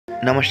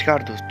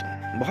नमस्कार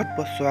दोस्तों, बहुत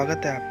बहुत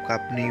स्वागत है आपका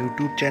अपने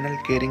YouTube चैनल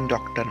केयरिंग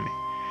डॉक्टर में।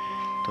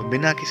 तो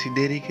बिना किसी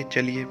देरी के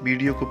चलिए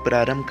वीडियो को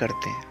प्रारंभ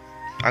करते हैं।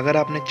 अगर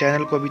आपने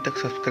चैनल को अभी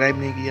तक सब्सक्राइब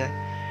नहीं किया है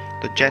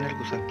तो चैनल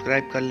को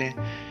सब्सक्राइब कर लें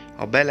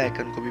और बेल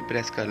आइकन को भी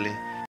प्रेस कर लें।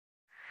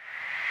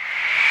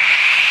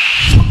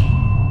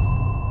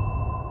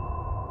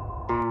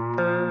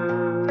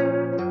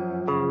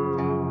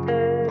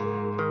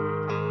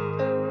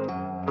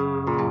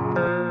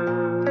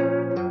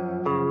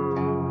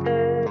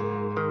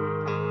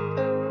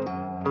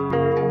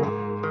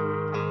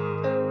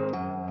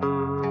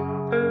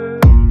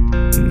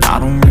 I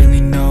don't really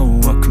know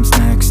what comes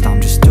next. I'm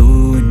just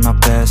doing my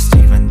best,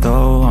 even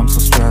though I'm so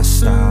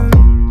stressed out.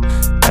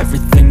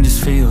 Everything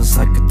just feels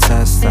like a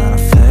test that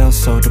I fail,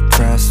 so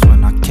depressed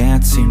when I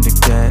can't seem to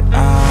get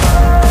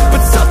out.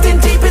 But something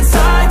deep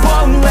inside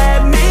won't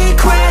let me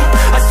quit.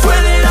 I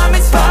swear that I'm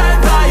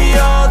inspired by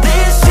all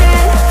this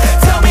shit.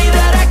 Tell me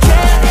that I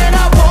can and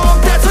I won't.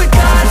 That's what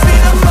guides me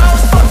the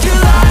most. Fuck your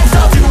lies,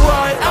 I'll do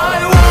what I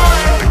want.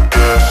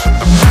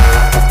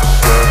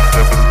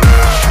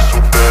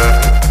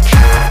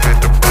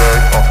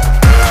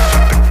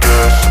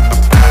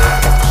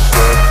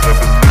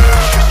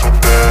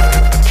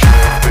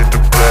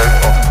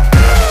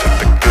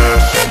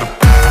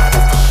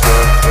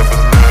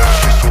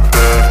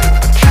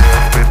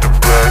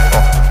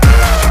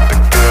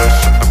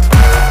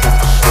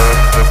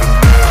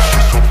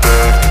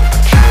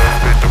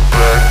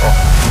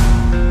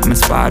 I'm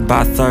inspired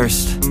by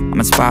thirst, I'm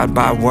inspired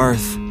by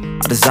worth.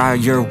 I desire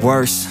your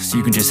worst, so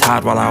you can just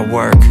hide while I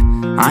work.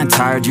 I ain't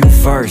tired, you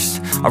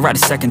first. I'll write a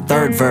second,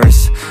 third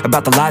verse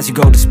about the lies you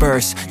go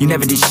disperse. You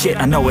never did shit,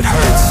 I know it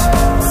hurts.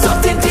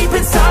 Something deep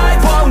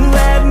inside won't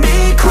let me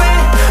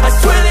quit. I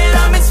swear that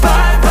I'm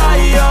inspired by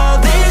all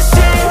this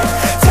shit.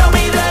 Tell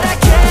me that I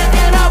can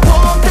and I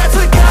won't. That's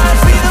what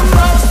guides me the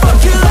most. Fuck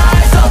your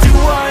lies, I'll do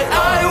what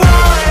I want.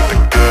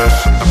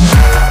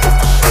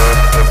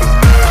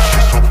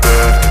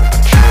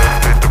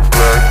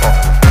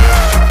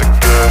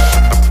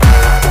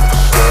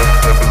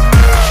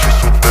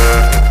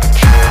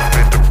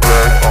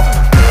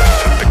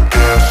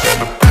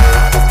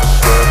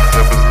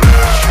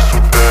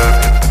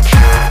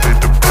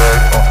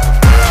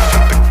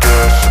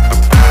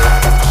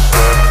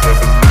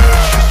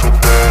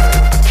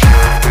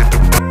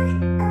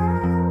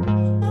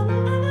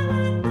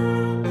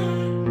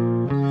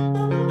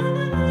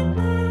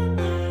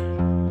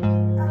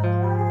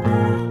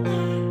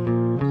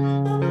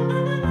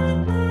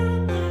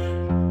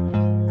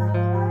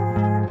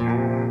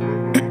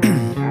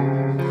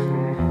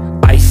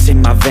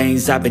 In my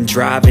veins, I've been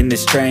driving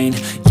this train.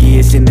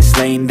 Years in this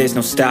lane, there's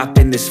no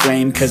stopping this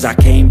flame. Cause I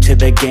came to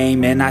the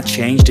game and I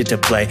changed it to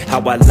play how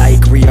I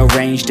like,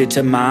 rearranged it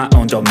to my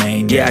own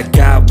domain. Yeah, I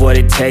got what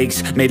it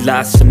takes, made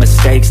lots of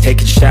mistakes,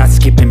 taking shots,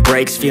 skipping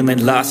breaks,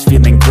 feeling lost,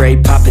 feeling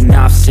great, popping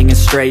off, singing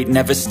straight,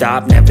 never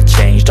stopped, never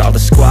changed. All the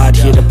squad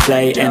here to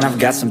play and I've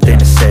got something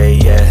to say,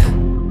 yeah.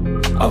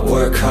 I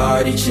work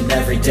hard each and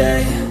every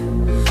day,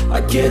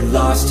 I get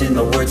lost in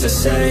the words I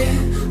say.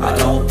 I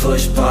don't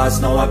push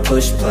pause, no I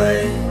push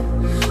play.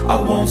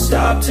 I won't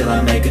stop till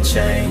I make a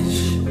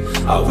change.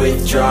 I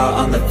withdraw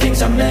on the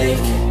things I make.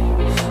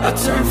 I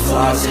turn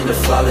flaws into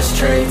flawless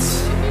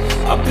traits.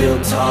 I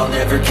build tall,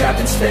 never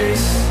capped in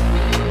space.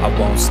 I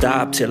won't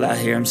stop till I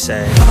hear him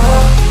say, oh,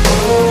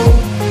 oh,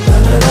 la,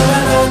 la, la,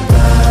 la,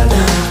 la, la.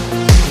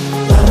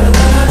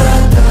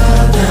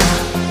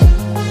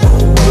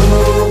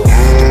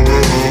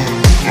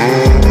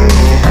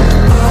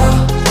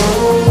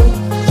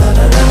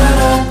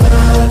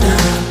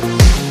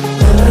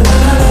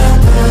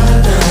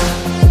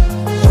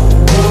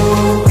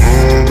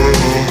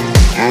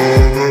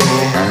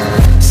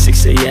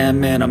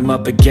 And I'm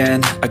up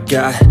again. I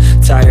got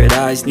tired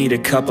eyes, need a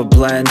cup of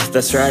blend.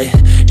 That's right,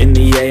 in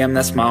the AM,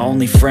 that's my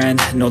only friend.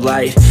 No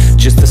light,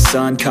 just the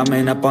sun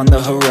coming up on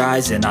the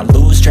horizon. I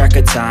lose track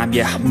of time,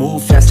 yeah, I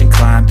move fast and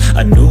climb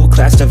a new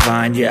class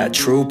divine, yeah,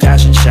 true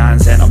passion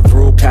shines. And I'm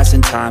through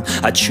passing time,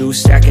 I choose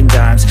stacking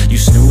dimes. You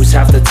snooze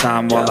half the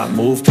time while I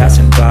move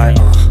passing by.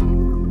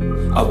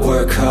 I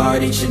work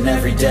hard each and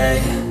every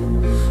day,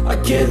 I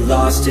get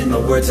lost in the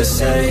words I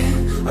say.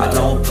 I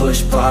don't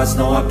push pause,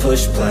 no I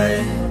push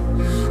play.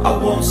 I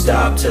won't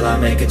stop till I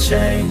make a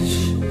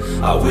change.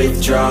 I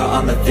withdraw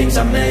on the things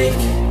I make.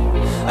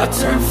 I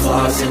turn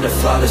flaws into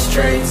flawless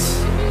traits.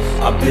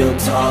 I build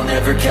tall,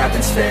 never capped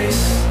in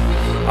space.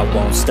 I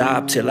won't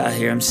stop till I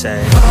hear him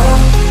say, oh,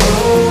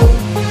 oh,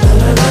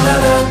 la, la, la,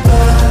 la,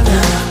 la,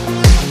 la.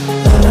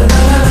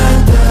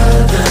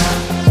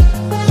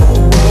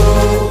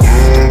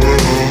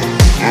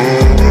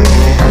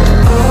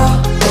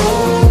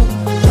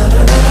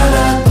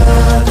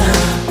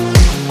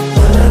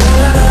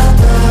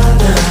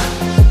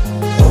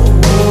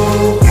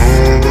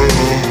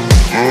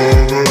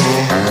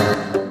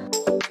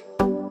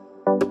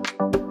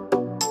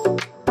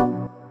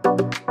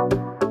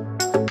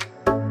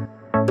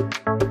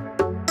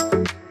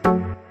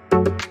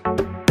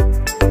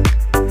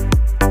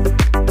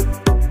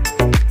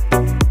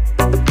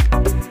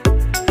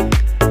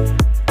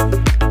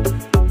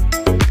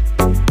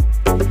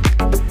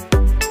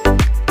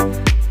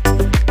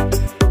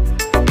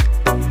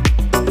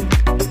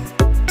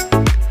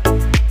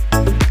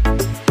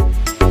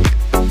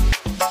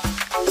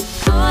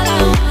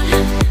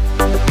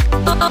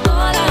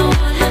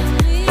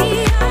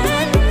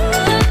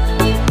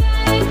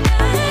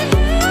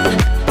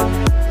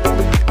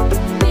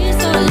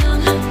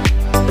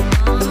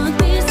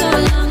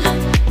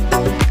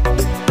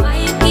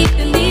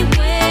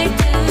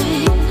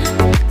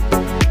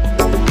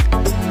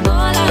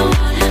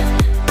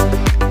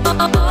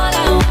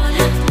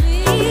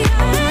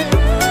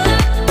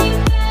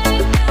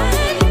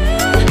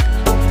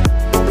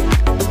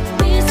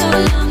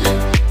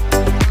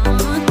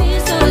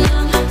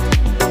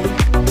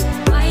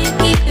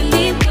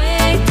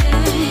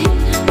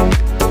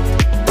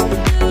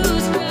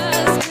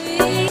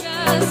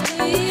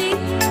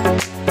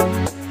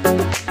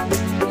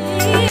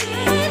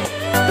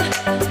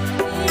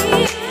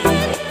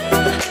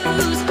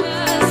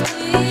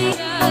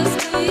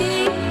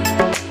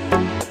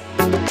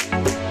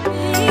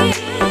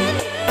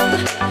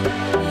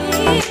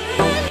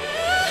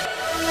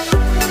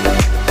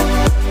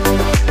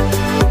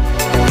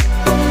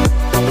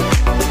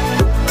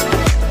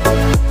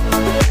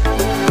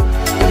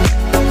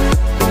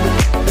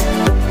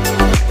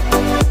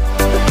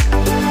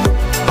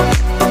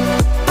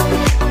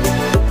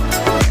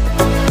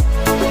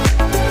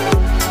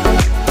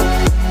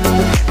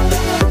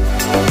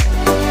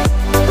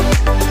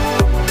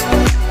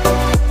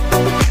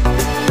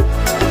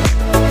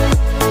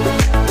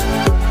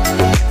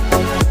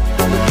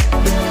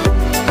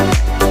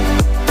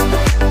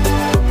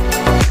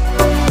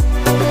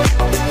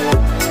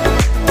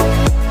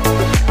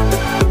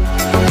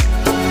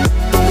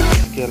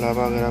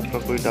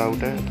 आपका कोई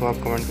doubt है तो आप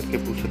comment करके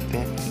पूछ सकते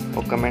हैं,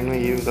 और कमेंट में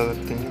ये भी बता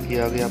सकते हैं कि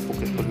आगे आपको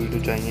किस पर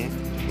वीडियो चाहिए।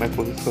 मैं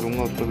कोशिश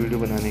करूँगा उस पर वीडियो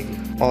बनाने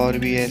की। और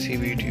भी ऐसी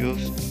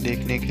वीडियोस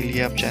देखने के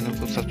लिए आप चैनल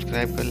को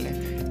सब्सक्राइब कर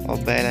लें और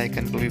बेल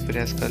आइकन को भी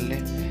प्रेस कर लें।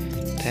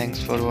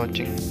 Thanks for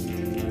watching.